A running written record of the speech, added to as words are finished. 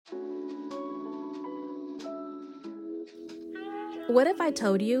What if I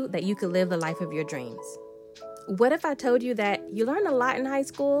told you that you could live the life of your dreams? What if I told you that you learn a lot in high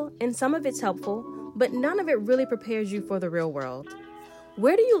school and some of it's helpful, but none of it really prepares you for the real world?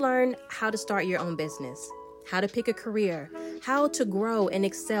 Where do you learn how to start your own business, how to pick a career, how to grow and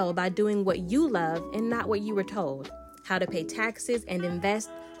excel by doing what you love and not what you were told, how to pay taxes and invest?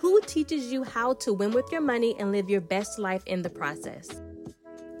 Who teaches you how to win with your money and live your best life in the process?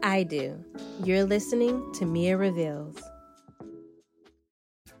 I do. You're listening to Mia Reveals.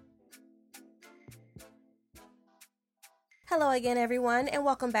 Hello again, everyone, and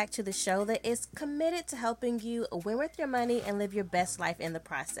welcome back to the show that is committed to helping you win with your money and live your best life in the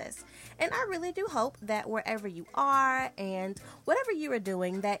process. And I really do hope that wherever you are and whatever you are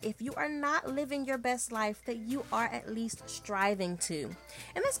doing, that if you are not living your best life, that you are at least striving to.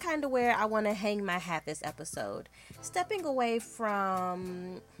 And that's kind of where I want to hang my hat this episode. Stepping away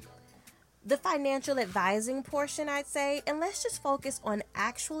from the financial advising portion, I'd say, and let's just focus on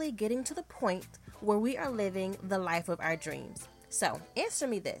actually getting to the point where we are living the life of our dreams. So, answer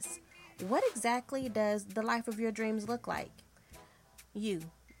me this. What exactly does the life of your dreams look like? You,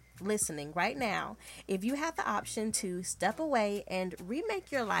 listening right now, if you have the option to step away and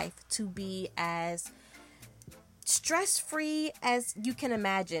remake your life to be as stress-free as you can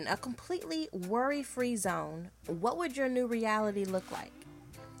imagine, a completely worry-free zone, what would your new reality look like?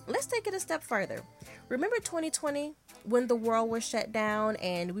 Let's take it a step further. Remember 2020 when the world was shut down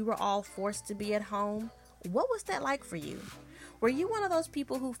and we were all forced to be at home? What was that like for you? Were you one of those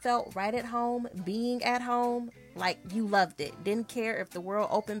people who felt right at home being at home? Like you loved it, didn't care if the world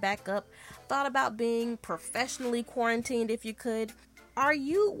opened back up, thought about being professionally quarantined if you could? Are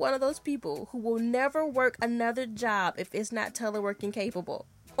you one of those people who will never work another job if it's not teleworking capable?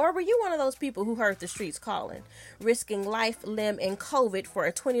 Or were you one of those people who heard the streets calling, risking life, limb, and COVID for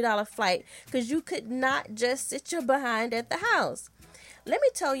a $20 flight because you could not just sit your behind at the house? Let me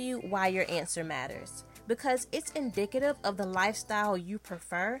tell you why your answer matters. Because it's indicative of the lifestyle you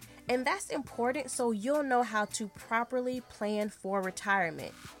prefer, and that's important so you'll know how to properly plan for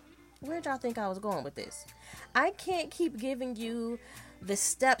retirement. Where'd y'all think I was going with this? I can't keep giving you the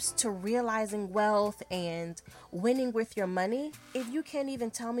steps to realizing wealth and winning with your money if you can't even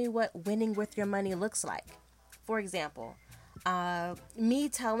tell me what winning with your money looks like. For example, me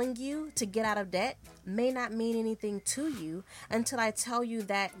telling you to get out of debt may not mean anything to you until I tell you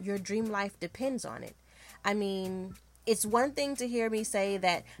that your dream life depends on it. I mean, it's one thing to hear me say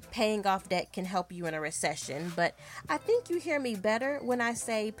that paying off debt can help you in a recession, but I think you hear me better when I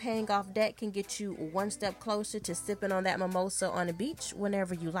say paying off debt can get you one step closer to sipping on that mimosa on a beach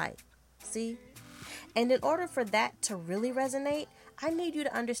whenever you like. See? And in order for that to really resonate, I need you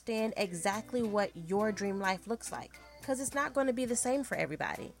to understand exactly what your dream life looks like, because it's not going to be the same for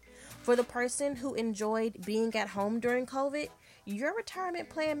everybody. For the person who enjoyed being at home during COVID, your retirement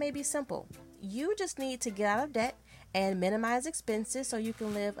plan may be simple. You just need to get out of debt and minimize expenses so you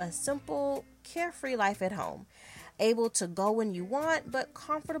can live a simple, carefree life at home. Able to go when you want, but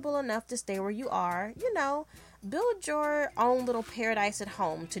comfortable enough to stay where you are. You know, build your own little paradise at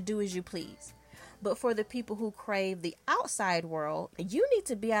home to do as you please. But for the people who crave the outside world, you need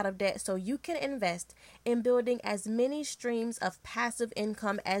to be out of debt so you can invest in building as many streams of passive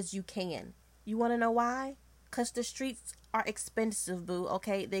income as you can. You want to know why? Because the streets are expensive, boo,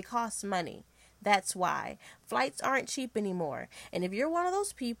 okay? They cost money. That's why. Flights aren't cheap anymore. And if you're one of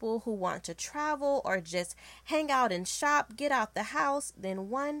those people who want to travel or just hang out and shop, get out the house, then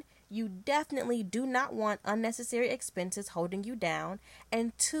one, you definitely do not want unnecessary expenses holding you down.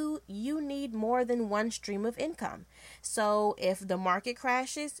 And two, you need more than one stream of income. So if the market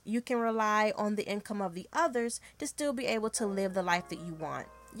crashes, you can rely on the income of the others to still be able to live the life that you want.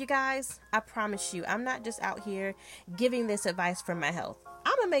 You guys, I promise you, I'm not just out here giving this advice for my health.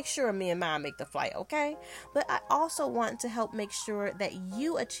 I'm going to make sure me and mine make the flight, okay? But I also want to help make sure that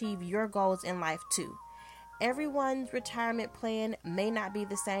you achieve your goals in life too. Everyone's retirement plan may not be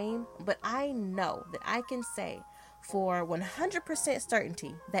the same, but I know that I can say for 100%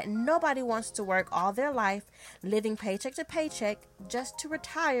 certainty that nobody wants to work all their life living paycheck to paycheck just to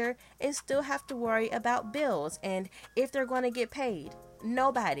retire and still have to worry about bills and if they're going to get paid.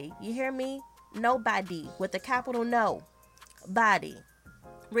 Nobody. You hear me? Nobody with a capital no. Body.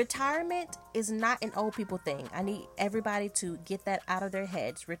 Retirement is not an old people thing. I need everybody to get that out of their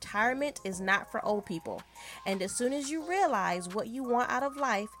heads. Retirement is not for old people. And as soon as you realize what you want out of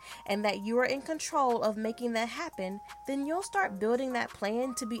life and that you are in control of making that happen, then you'll start building that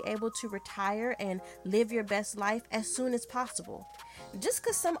plan to be able to retire and live your best life as soon as possible. Just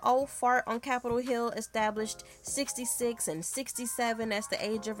because some old fart on Capitol Hill established 66 and 67 as the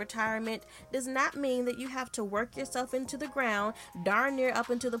age of retirement does not mean that you have to work yourself into the ground, darn near up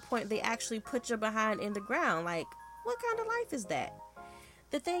until the point they actually put your behind in the ground. Like, what kind of life is that?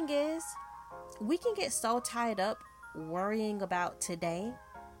 The thing is, we can get so tied up worrying about today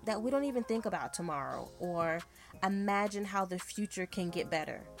that we don't even think about tomorrow or imagine how the future can get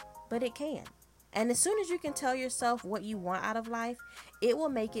better. But it can. And as soon as you can tell yourself what you want out of life, it will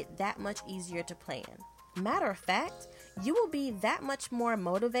make it that much easier to plan. Matter of fact, you will be that much more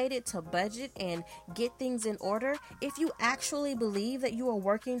motivated to budget and get things in order if you actually believe that you are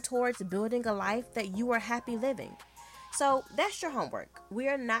working towards building a life that you are happy living. So that's your homework. We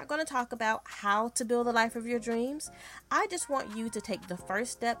are not going to talk about how to build the life of your dreams. I just want you to take the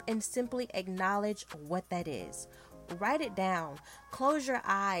first step and simply acknowledge what that is. Write it down. Close your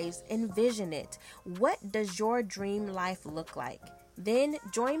eyes. Envision it. What does your dream life look like? Then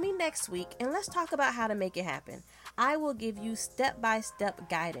join me next week and let's talk about how to make it happen. I will give you step-by-step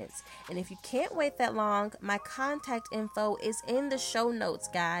guidance. And if you can't wait that long, my contact info is in the show notes,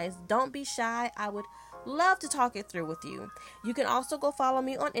 guys. Don't be shy. I would love to talk it through with you. You can also go follow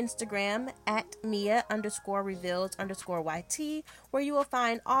me on Instagram at Mia_reveals_YT, where you will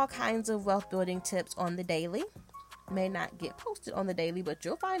find all kinds of wealth building tips on the daily. May not get posted on the daily, but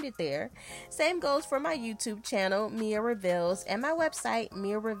you'll find it there. Same goes for my YouTube channel, Mia Reveals, and my website,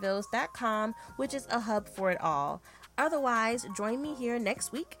 MiaReveals.com, which is a hub for it all. Otherwise, join me here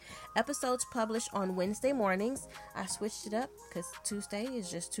next week. Episodes published on Wednesday mornings. I switched it up because Tuesday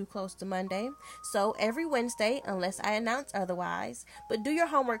is just too close to Monday. So every Wednesday, unless I announce otherwise. But do your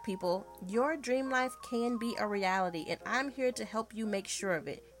homework, people. Your dream life can be a reality, and I'm here to help you make sure of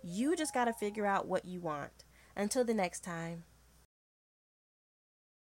it. You just got to figure out what you want. Until the next time.